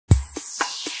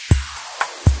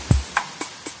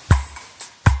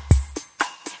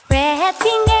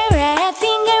red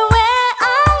finger, where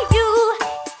are you?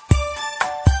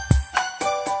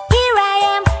 Here I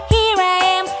am,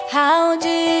 how do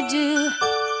you do?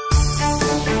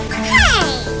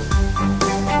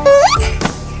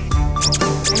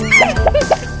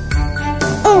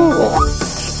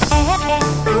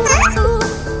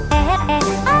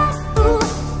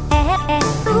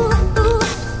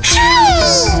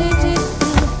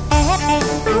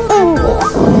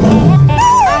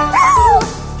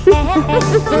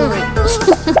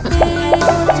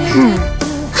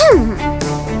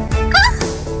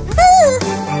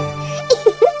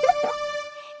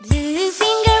 Blue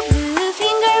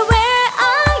finger, where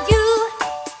are you?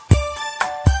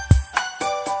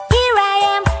 Here I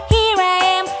am,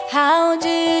 how do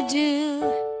you do?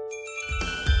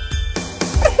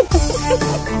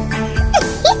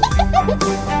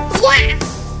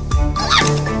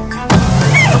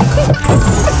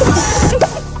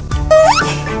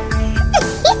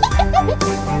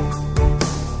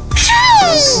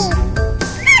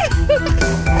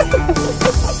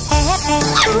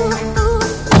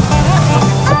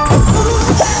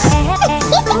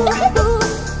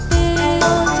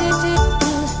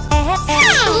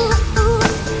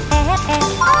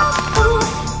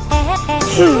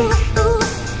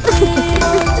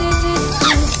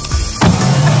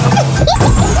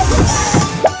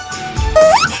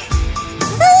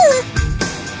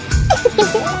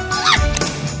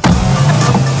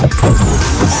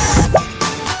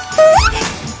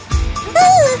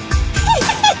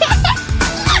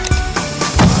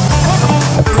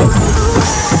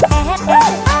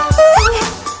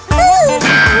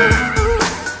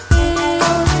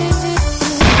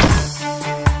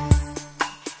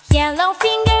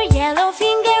 Yellow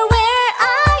finger, where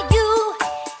are you?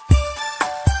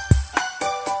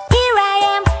 Here I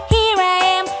am,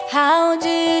 how do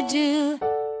you do?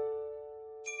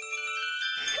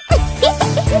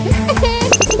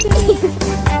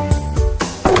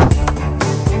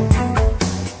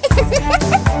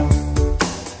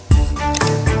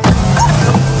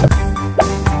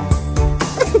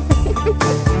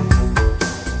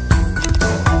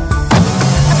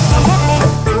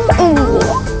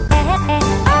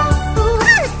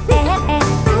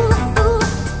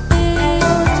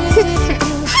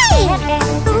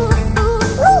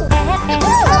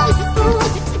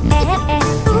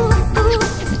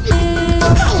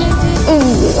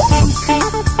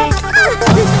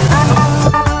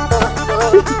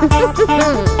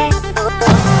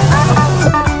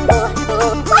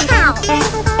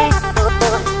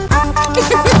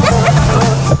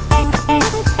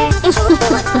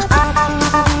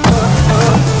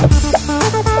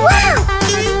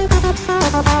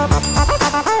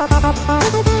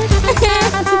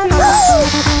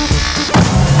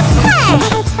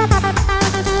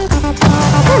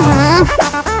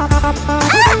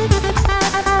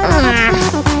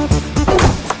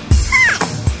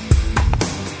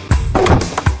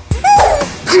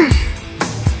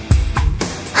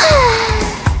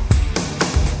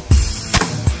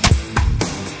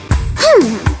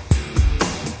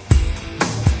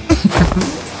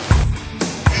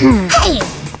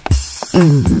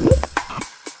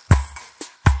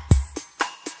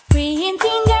 Green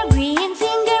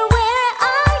finger, where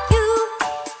are you?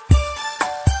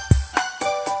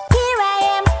 Here I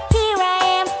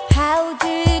am, how do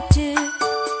you do?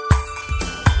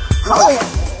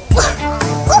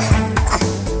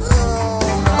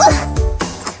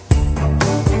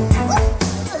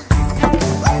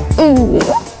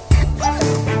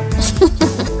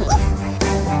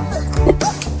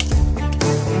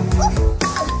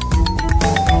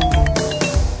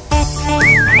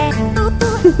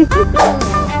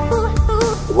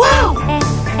 Wow!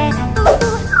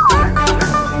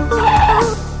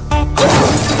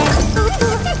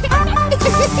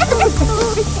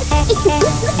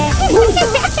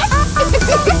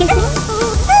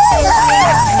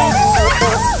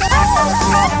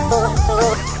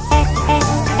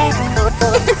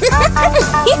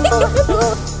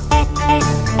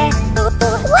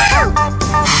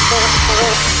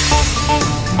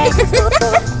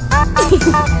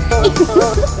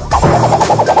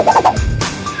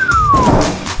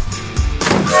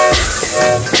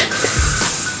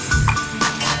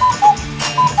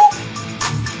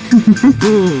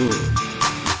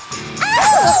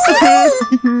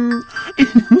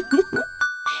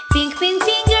 Pink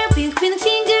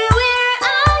finger, where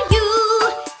are you?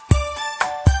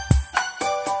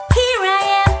 Here I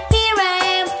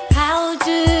am, how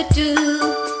do you do?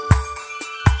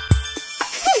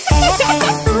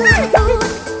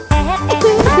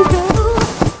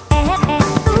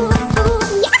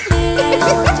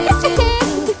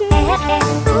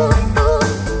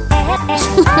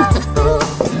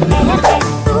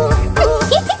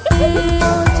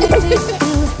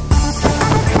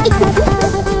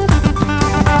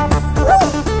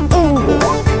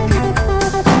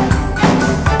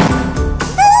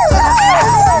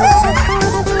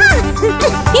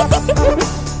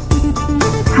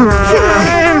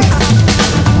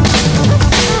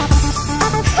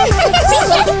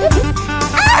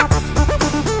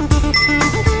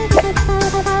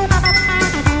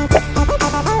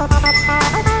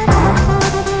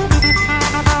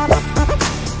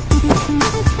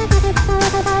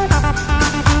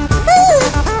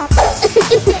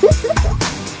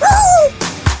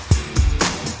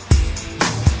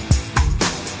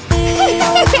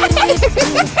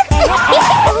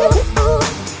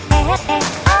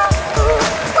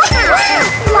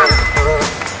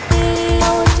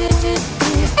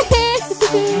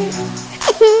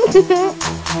 Red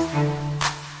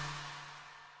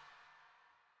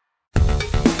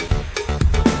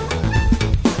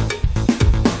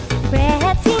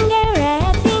finger,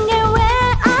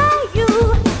 where are you?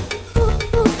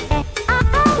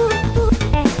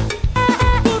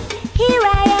 Here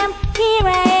I am,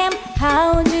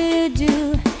 how do you do?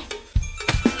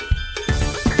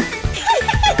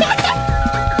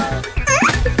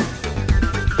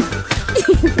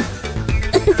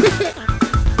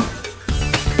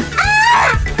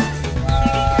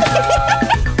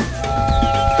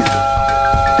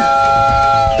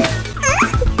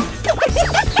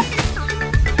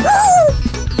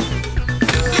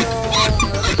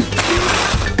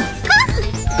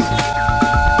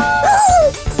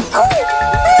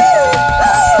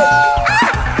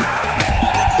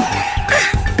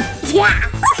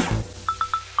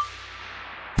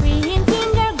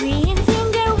 Green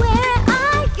finger, where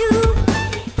are you?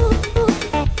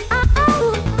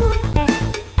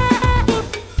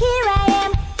 Here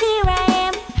I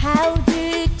am, how do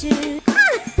you do?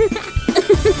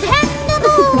 Panda Bo!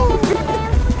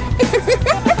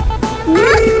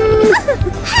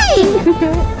 Hey!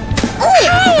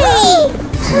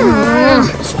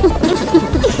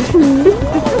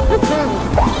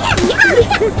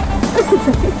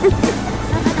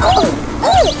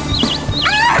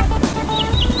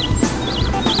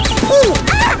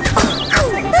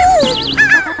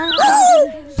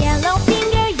 Yellow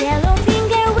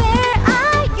finger, where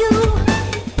are you?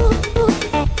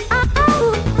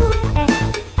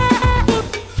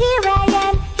 Here I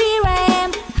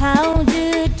am, how do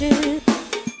you do?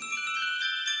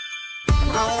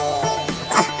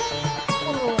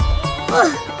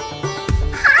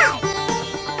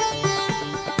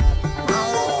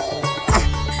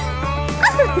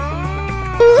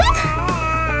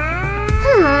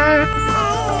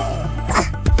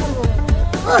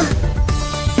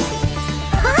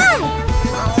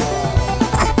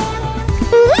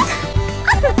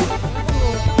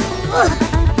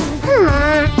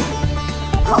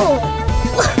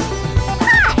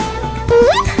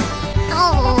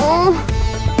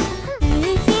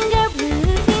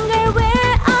 Blue finger,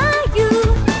 where are you?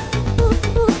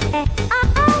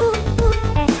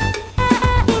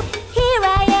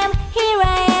 Here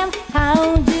I am,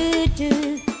 how do you do?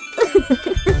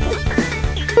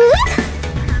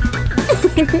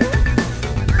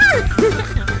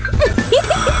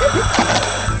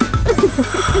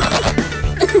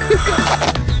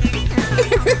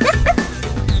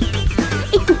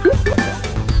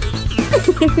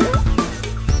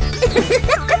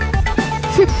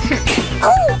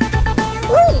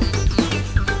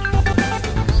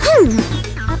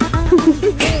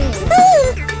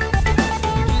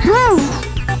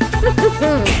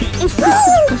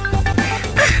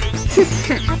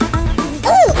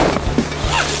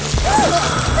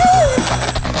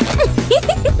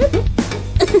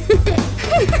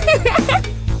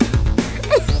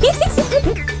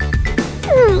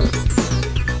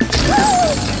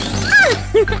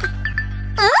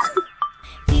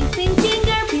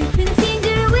 Pink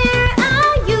finger, where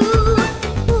are you?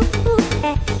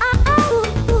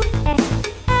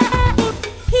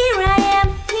 Here I am,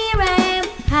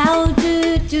 how do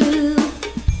you do?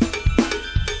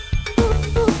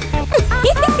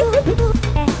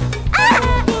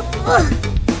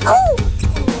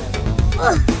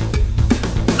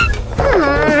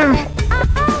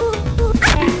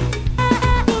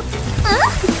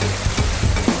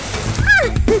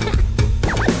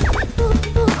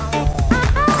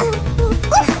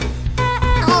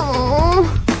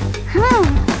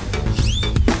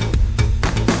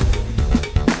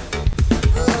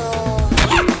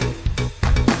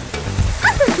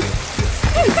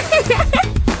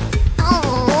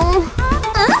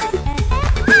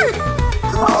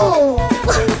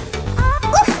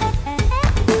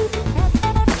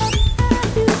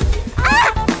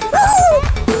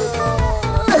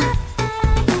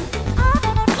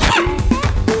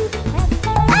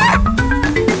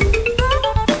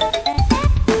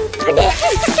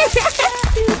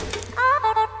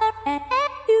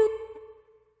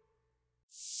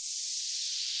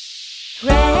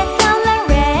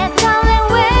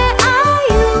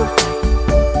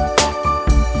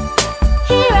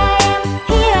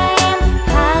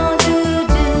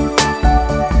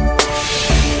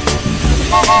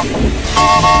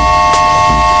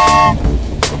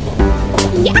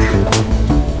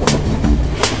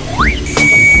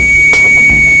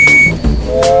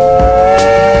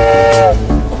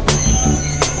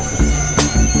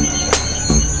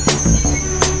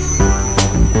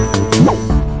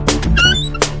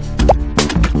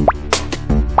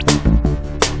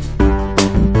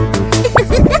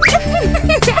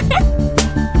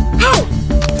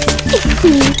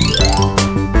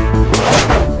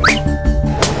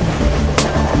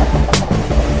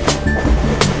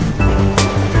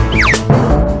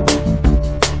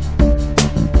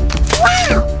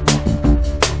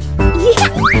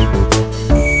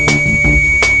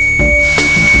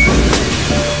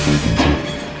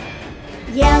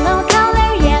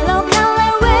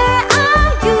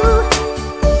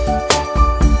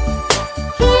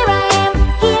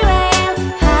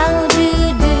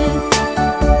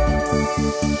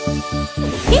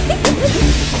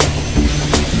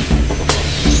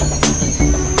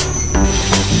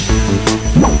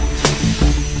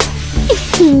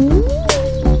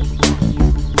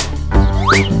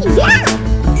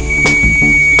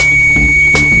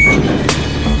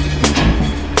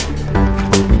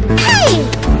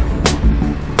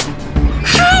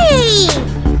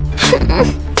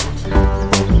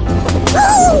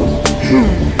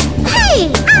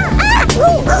 Hey!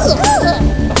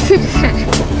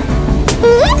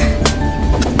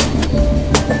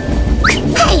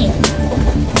 Hey!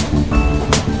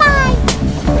 Bye!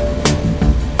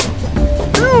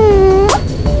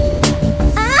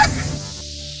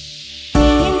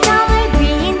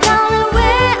 Green color,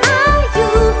 where are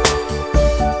you?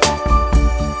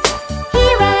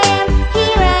 Here I am,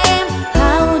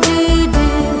 how do you do?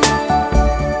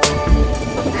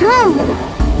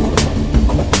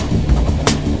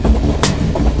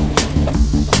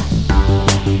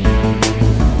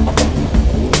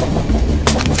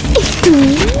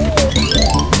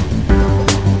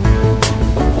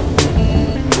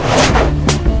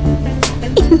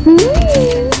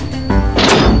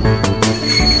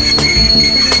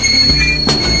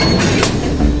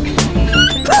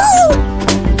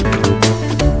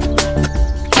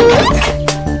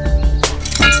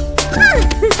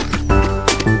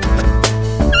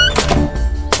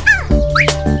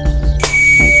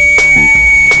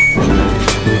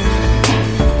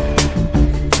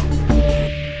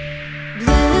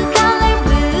 Blue color,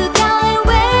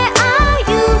 where are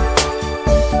you?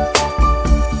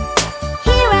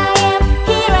 Here I am,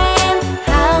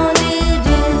 how do you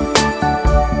do?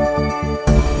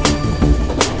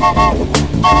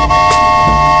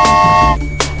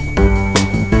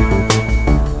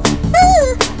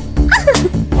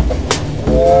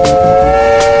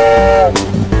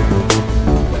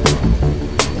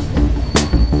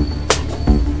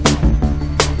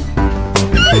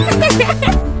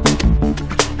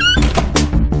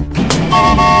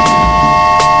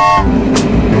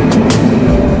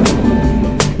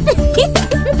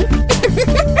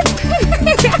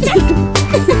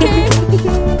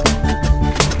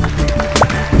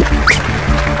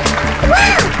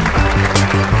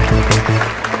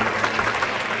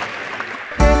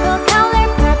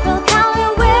 Purple color,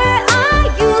 where are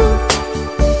you?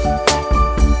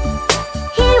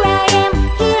 Here I am,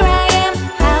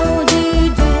 how do you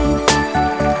do?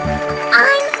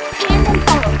 I'm Panda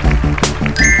Bo.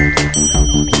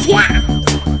 Yeah!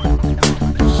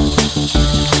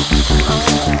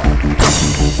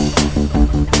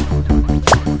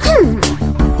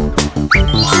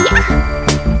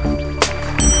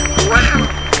 Wow!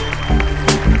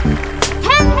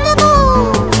 Panda Bo!